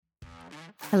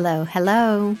Hello,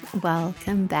 hello.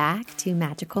 Welcome back to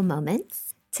Magical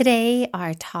Moments. Today,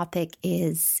 our topic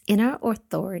is inner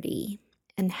authority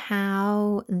and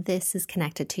how this is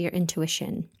connected to your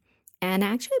intuition and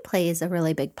actually plays a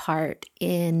really big part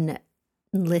in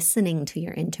listening to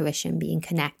your intuition, being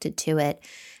connected to it,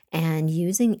 and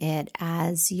using it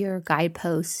as your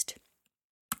guidepost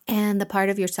and the part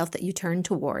of yourself that you turn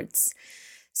towards.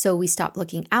 So we stop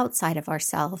looking outside of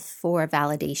ourselves for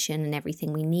validation and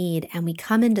everything we need, and we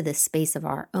come into this space of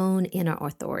our own inner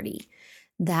authority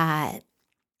that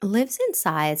lives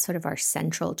inside sort of our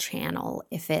central channel.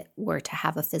 If it were to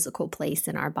have a physical place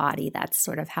in our body, that's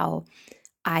sort of how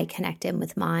I connect in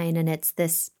with mine. And it's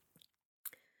this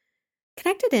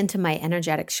connected into my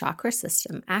energetic chakra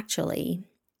system, actually.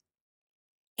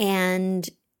 And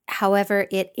however,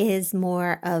 it is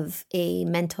more of a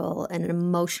mental and an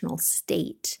emotional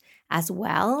state as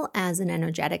well as an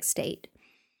energetic state.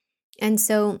 And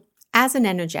so as an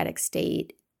energetic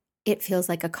state, it feels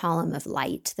like a column of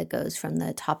light that goes from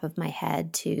the top of my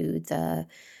head to the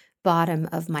bottom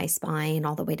of my spine,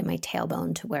 all the way to my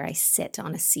tailbone to where I sit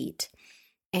on a seat.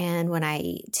 And when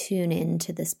I tune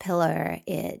into this pillar,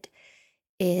 it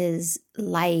is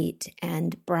light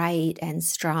and bright and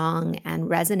strong and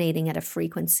resonating at a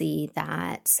frequency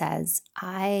that says,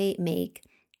 I make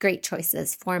great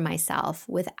choices for myself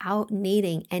without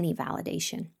needing any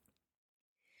validation.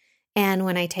 And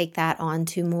when I take that on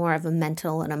to more of a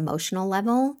mental and emotional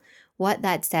level, what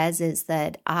that says is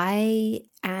that I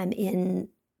am in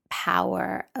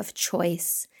power of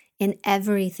choice in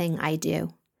everything I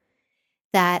do.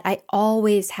 That I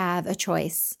always have a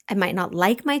choice. I might not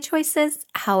like my choices.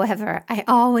 However, I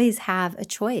always have a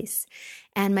choice.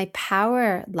 And my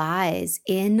power lies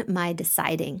in my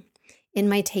deciding, in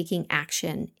my taking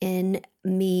action, in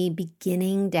me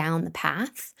beginning down the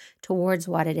path towards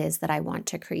what it is that I want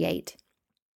to create.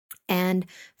 And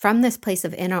from this place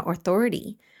of inner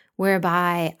authority,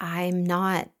 whereby I'm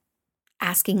not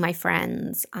asking my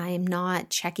friends, I'm not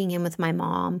checking in with my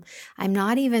mom, I'm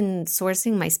not even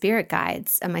sourcing my spirit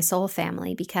guides and my soul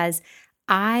family, because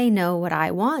I know what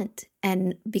I want.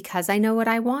 And because I know what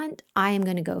I want, I am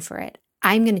going to go for it.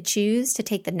 I'm going to choose to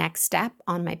take the next step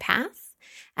on my path,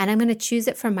 and I'm going to choose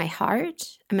it from my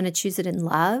heart. I'm going to choose it in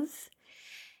love,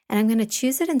 and I'm going to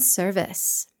choose it in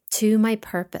service to my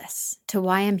purpose, to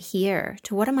why I'm here,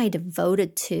 to what am I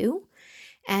devoted to.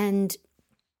 And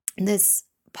this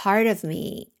part of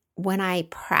me, when I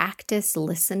practice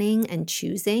listening and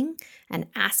choosing and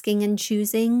asking and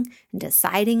choosing and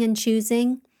deciding and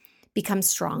choosing, becomes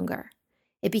stronger.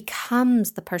 It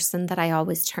becomes the person that I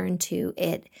always turn to.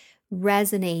 It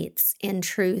resonates in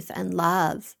truth and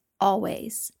love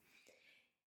always.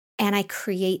 And I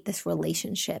create this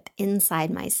relationship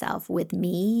inside myself with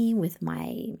me, with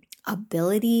my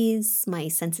abilities, my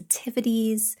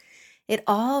sensitivities. It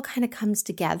all kind of comes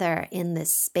together in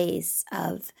this space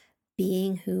of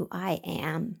being who I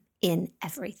am in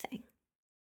everything.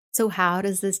 So how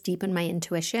does this deepen my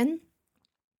intuition?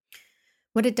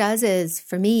 What it does is,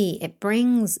 for me, it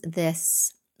brings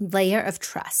this layer of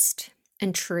trust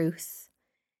and truth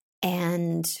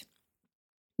and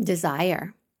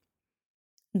desire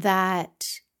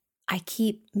that I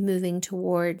keep moving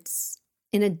towards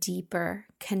in a deeper,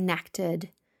 connected,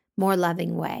 more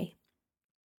loving way.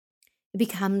 It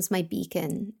becomes my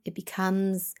beacon. It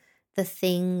becomes the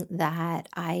thing that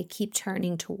I keep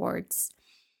turning towards.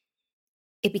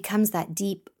 It becomes that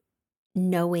deep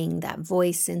knowing, that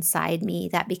voice inside me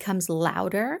that becomes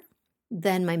louder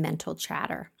than my mental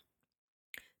chatter.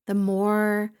 The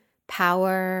more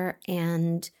power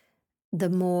and the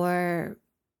more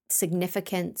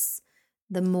significance,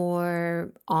 the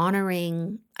more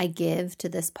honoring I give to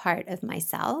this part of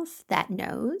myself that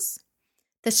knows,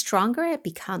 the stronger it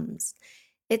becomes.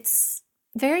 It's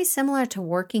very similar to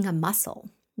working a muscle,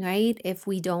 right? If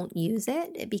we don't use it,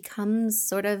 it becomes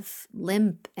sort of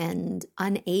limp and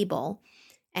unable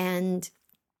and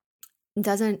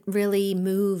doesn't really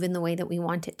move in the way that we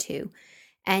want it to.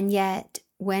 And yet,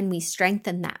 when we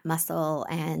strengthen that muscle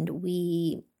and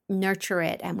we nurture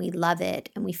it and we love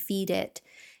it and we feed it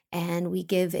and we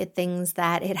give it things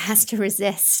that it has to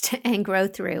resist and grow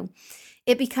through,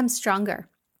 it becomes stronger.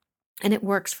 And it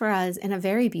works for us in a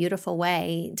very beautiful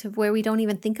way to where we don't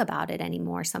even think about it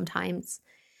anymore sometimes.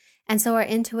 And so our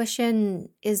intuition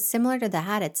is similar to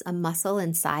that. It's a muscle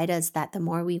inside us that the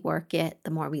more we work it, the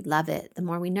more we love it, the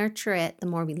more we nurture it, the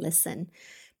more we listen,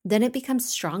 then it becomes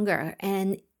stronger.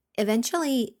 And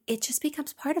eventually it just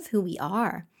becomes part of who we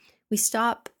are. We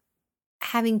stop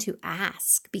having to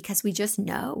ask because we just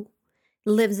know.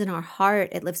 It lives in our heart.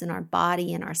 It lives in our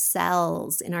body, in our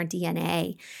cells, in our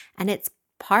DNA. And it's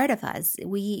part of us.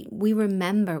 We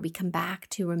remember, we come back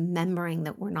to remembering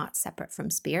that we're not separate from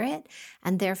spirit,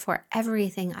 and therefore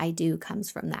everything I do comes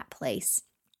from that place.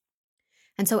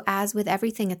 And so as with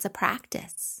everything, it's a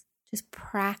practice. Just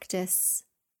practice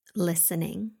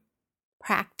listening,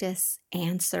 practice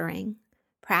answering,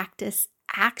 practice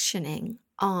actioning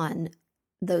on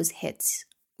those hits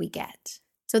we get.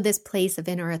 So this place of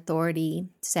inner authority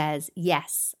says,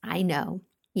 yes, I know.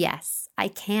 Yes, I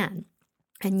can.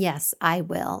 And yes, I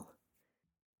will.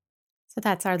 So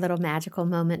that's our little magical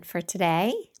moment for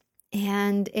today.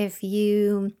 And if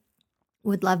you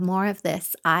would love more of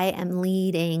this, I am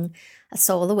leading a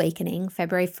Soul Awakening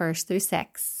February 1st through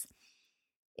 6th.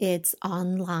 It's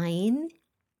online.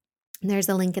 There's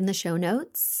a link in the show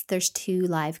notes. There's 2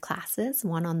 live classes,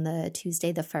 one on the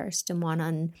Tuesday the 1st and one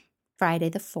on Friday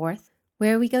the 4th,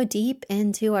 where we go deep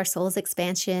into our soul's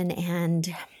expansion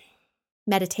and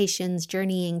meditations,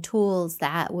 journeying tools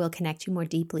that will connect you more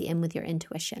deeply in with your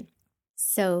intuition.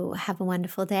 So have a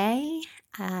wonderful day.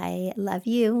 I love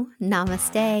you.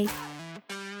 Namaste.